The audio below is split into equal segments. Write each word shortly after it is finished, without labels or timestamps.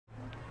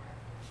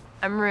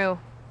I'm Rue.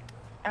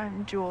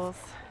 I'm Jules.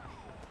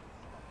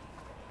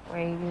 Where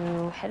are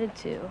you headed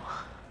to?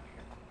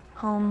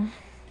 Home,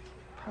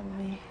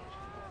 probably.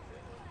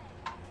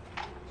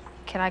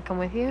 Can I come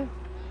with you?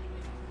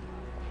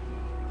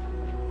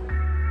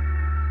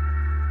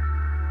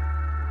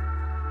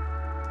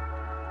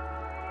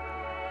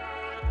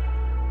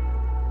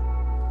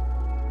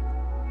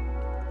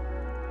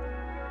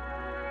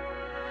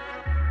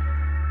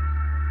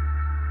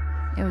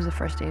 It was the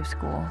first day of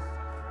school.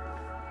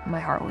 My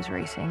heart was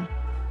racing.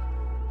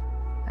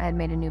 I had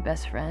made a new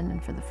best friend,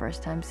 and for the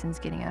first time since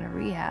getting out of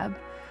rehab,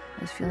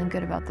 I was feeling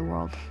good about the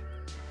world.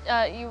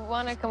 You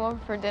want to come over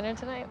for dinner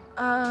tonight?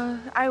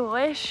 I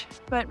wish,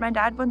 but my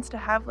dad wants to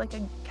have like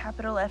a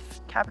capital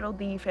F, capital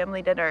D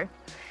family dinner.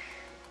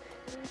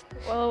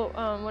 Well,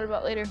 what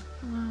about later?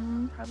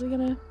 Probably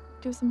gonna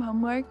do some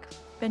homework,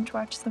 binge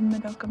watch some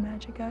Madoka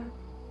Magica.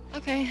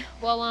 Okay,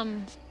 well,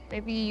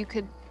 maybe you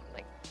could,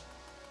 like,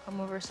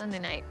 come over Sunday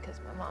night, because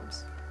my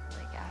mom's,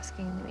 like,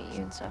 asking to meet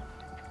you and stuff.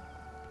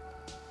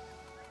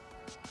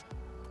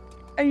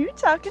 Are you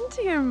talking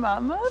to your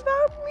mama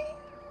about me?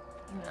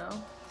 No.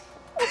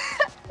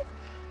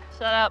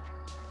 Shut up.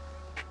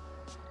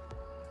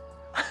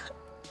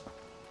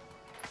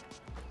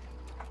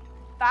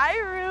 Bye,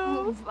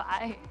 Rue.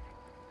 Bye.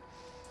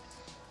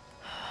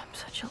 I'm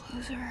such a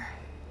loser.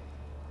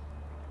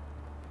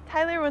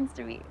 Tyler wants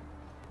to meet.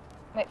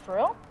 Wait, for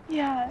real?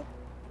 Yeah.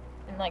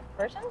 In, like,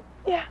 person?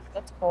 Yeah.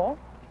 That's cool.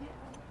 Yeah.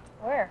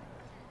 Where?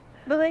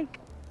 The lake.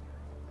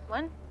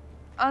 When?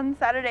 On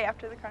Saturday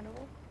after the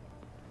carnival.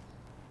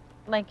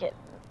 Like,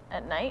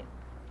 at night?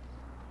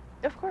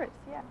 Of course,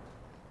 yeah.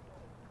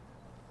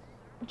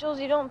 Jules,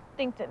 you don't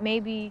think that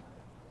maybe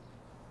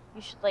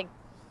you should, like,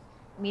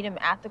 meet him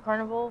at the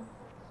carnival?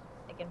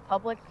 Like, in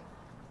public?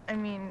 I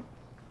mean,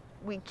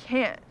 we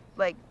can't.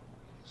 Like,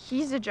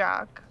 he's a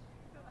jock.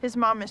 His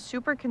mom is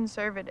super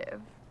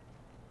conservative.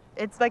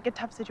 It's like a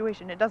tough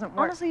situation. It doesn't work.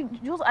 Honestly,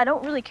 Jules, I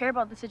don't really care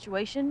about the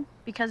situation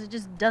because it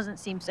just doesn't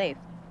seem safe.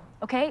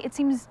 Okay? It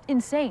seems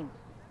insane.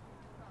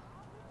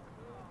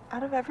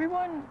 Out of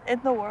everyone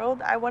in the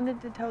world, I wanted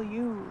to tell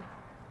you.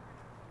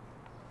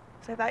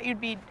 So I thought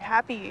you'd be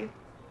happy.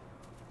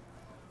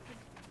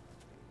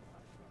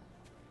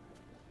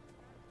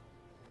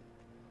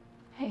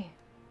 Hey,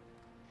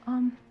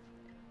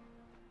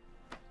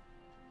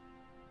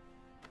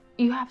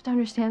 you have to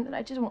understand that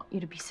I just want you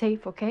to be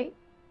safe, okay?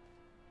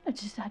 I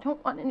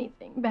don't want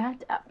anything bad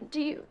to happen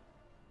to you.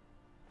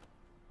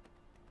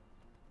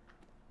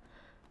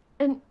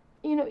 And,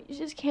 you know, you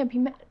just can't be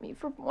mad at me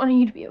for wanting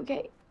you to be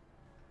okay.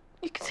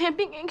 You can say I'm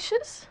being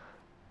anxious,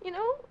 you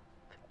know?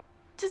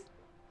 Just,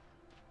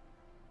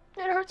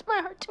 it hurts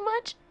my heart too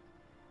much.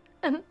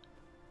 And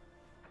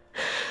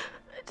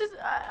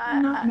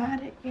I'm not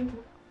mad at you.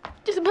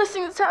 Just the best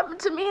thing that's happened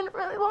to me in a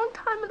really long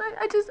time, and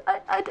I just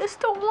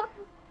don't want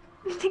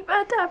anything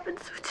bad to happen,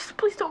 so just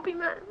please don't be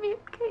mad at me,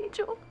 okay,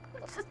 Joel?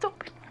 Just don't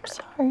be mad. I'm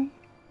sorry.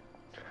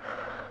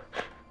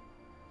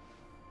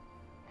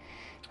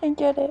 I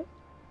get it.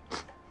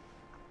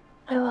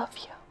 I love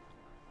you.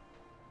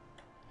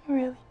 I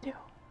really do.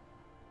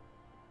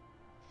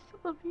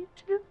 I love you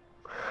too.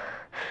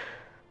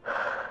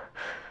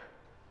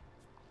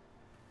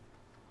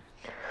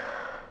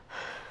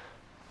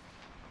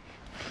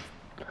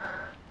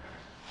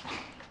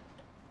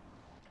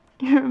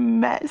 You're a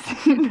mess,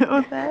 you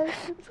know that?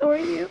 So are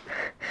you.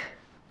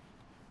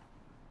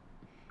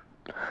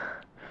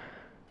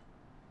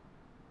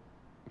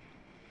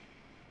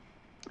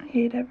 I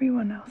hate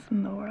everyone else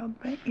in the world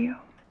but you.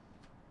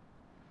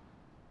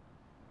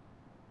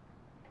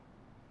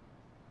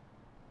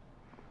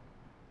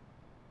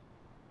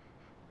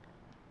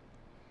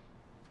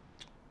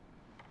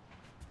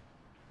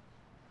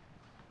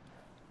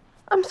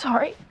 I'm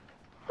sorry.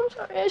 I'm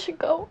sorry, I should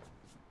go.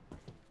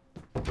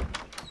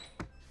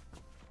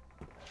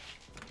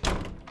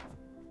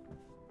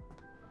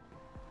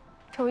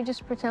 Can we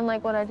just pretend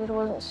like what I did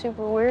wasn't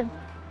super weird?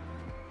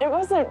 It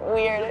wasn't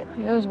weird.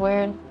 It was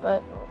weird,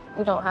 but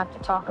we don't have to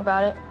talk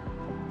about it.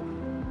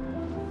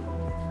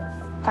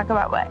 Talk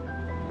about what?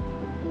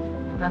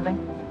 Nothing.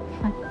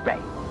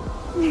 Right.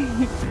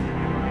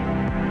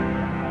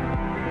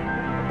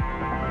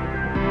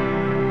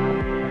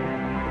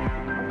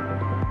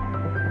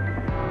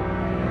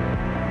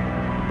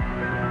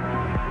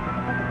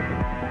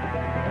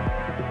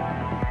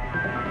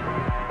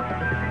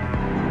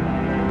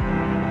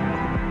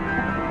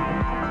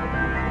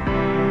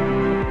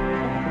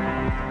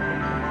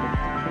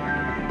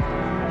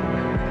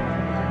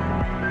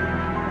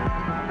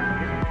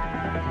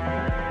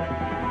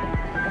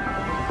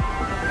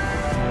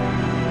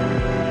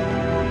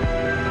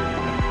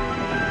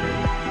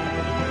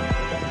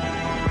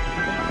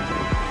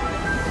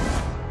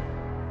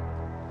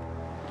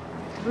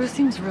 Rue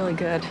seems really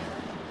good.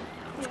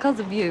 It's because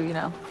of you, you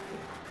know.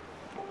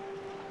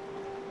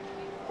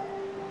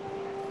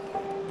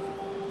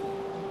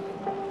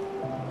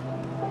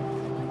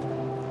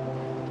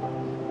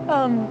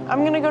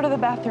 I'm gonna go to the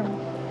bathroom.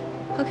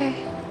 Okay.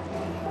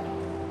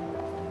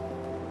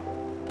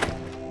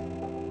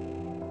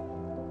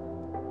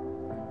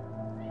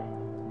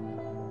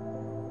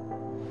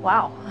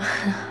 Wow.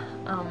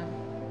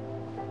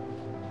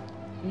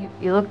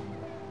 You look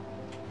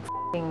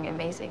f***ing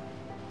amazing.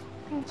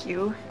 Thank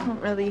you. I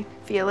don't really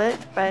feel it,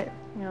 but,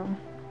 you know.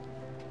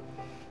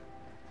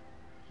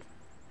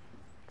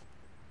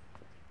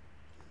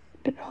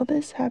 Did all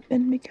this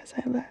happen because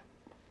I left?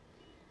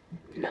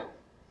 No.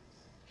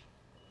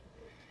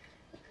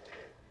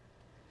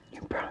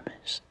 You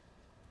promise?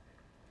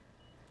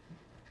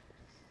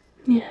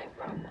 Yeah, I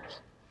promise.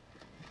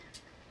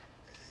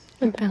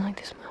 I've been like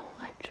this my whole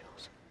life,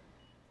 Jules.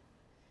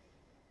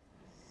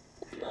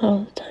 Not all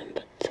the time,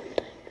 but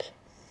sometimes.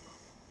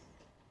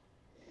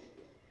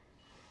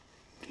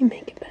 You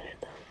make it better,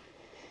 though.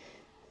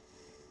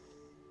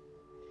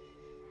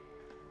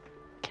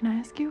 Can I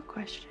ask you a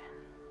question?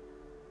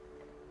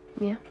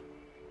 Yeah?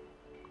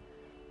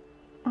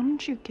 Why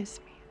don't you kiss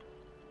me?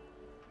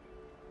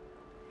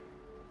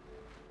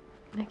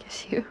 I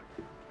kiss you.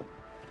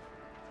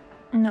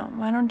 No,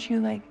 why don't you,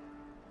 like,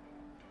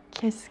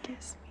 kiss me?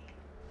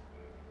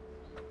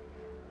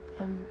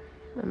 I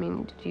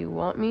mean, do you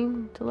want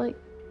me to, like,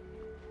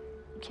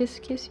 kiss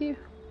you?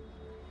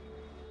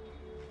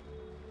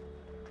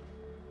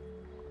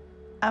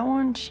 I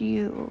want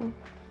you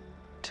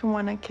to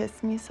want to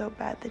kiss me so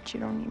bad that you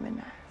don't even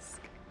ask.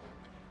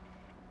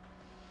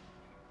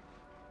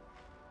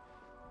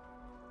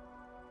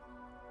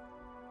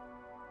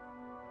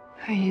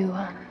 Are you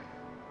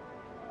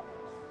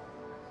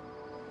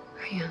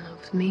in love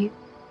with me?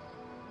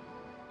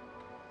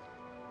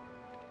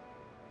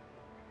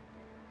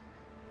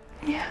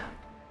 Yeah.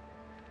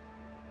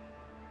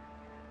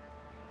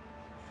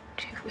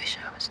 Do you wish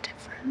I was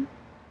different?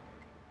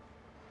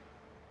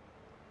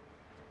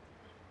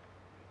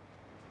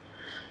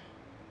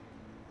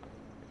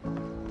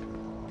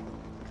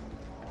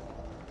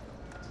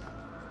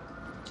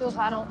 Jules,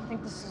 I don't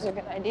think this is a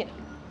good idea.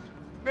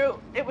 Rue,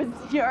 it was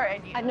your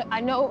idea. I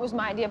know it was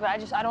my idea, but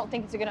I don't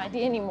think it's a good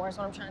idea anymore is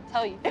what I'm trying to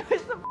tell you. It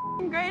was a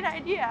f***ing great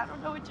idea. I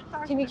don't know what you're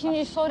talking about. Can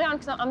you slow down?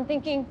 Because I'm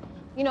thinking,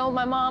 you know,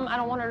 my mom, I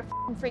don't want her to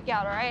f***ing freak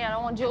out, all right? I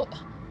don't want Jules.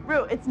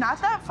 Rue, it's not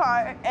that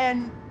far,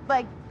 and,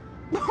 like,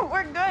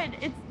 we're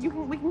good.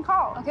 We can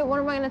call. Okay, what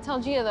am I gonna tell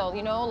Gia though?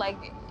 You know, like,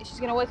 she's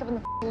gonna wake up in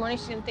the f***ing morning,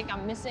 she's gonna think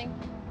I'm missing.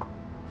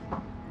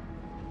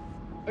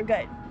 We're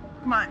good.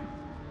 Come on.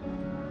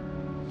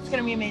 It's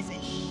gonna be amazing.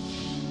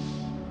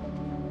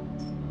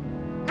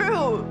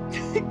 Rue!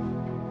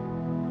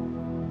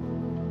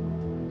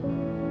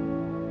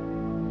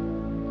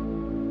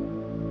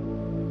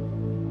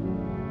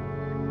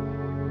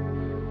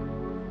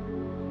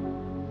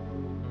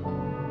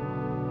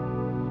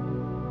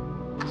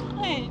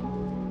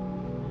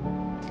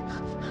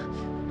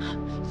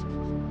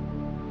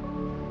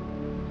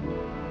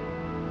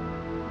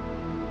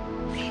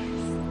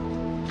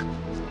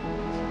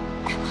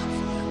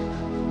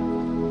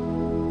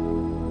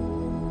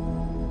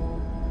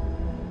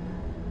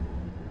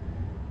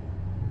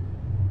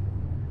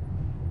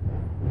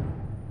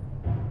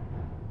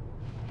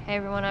 Hey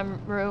everyone,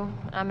 I'm Rue.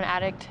 I'm an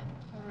addict.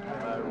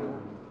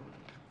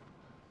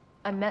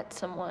 I met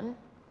someone,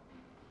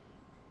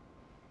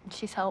 and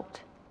she's helped.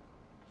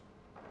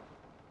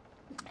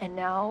 And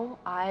now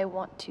I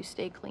want to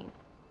stay clean.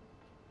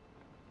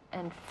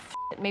 And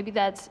maybe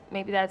that's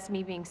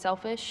me being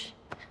selfish,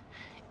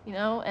 you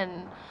know?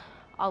 And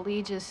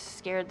Ali just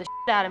scared the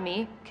shit out of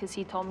me because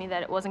he told me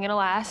that it wasn't gonna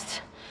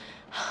last.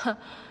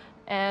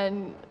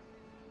 And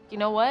you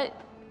know what?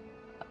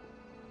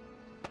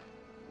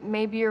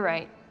 Maybe you're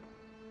right.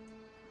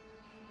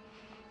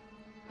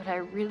 But I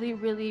really,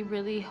 really,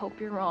 really hope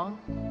you're wrong.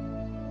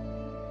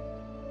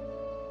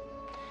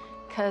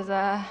 Because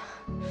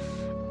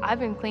I've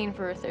been clean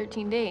for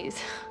 13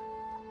 days.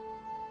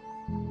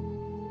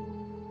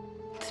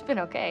 It's been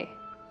okay.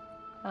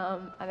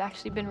 I've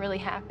actually been really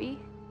happy.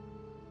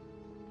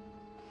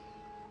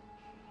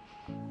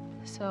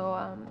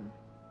 So,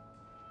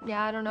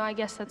 yeah, I don't know, I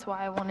guess that's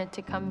why I wanted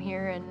to come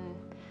here and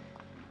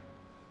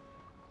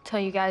tell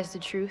you guys the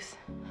truth.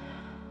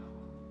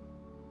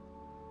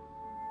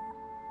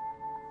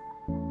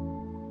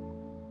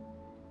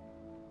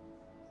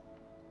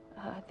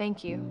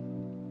 Thank you.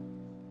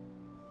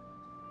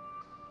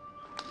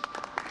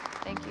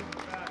 Thank you.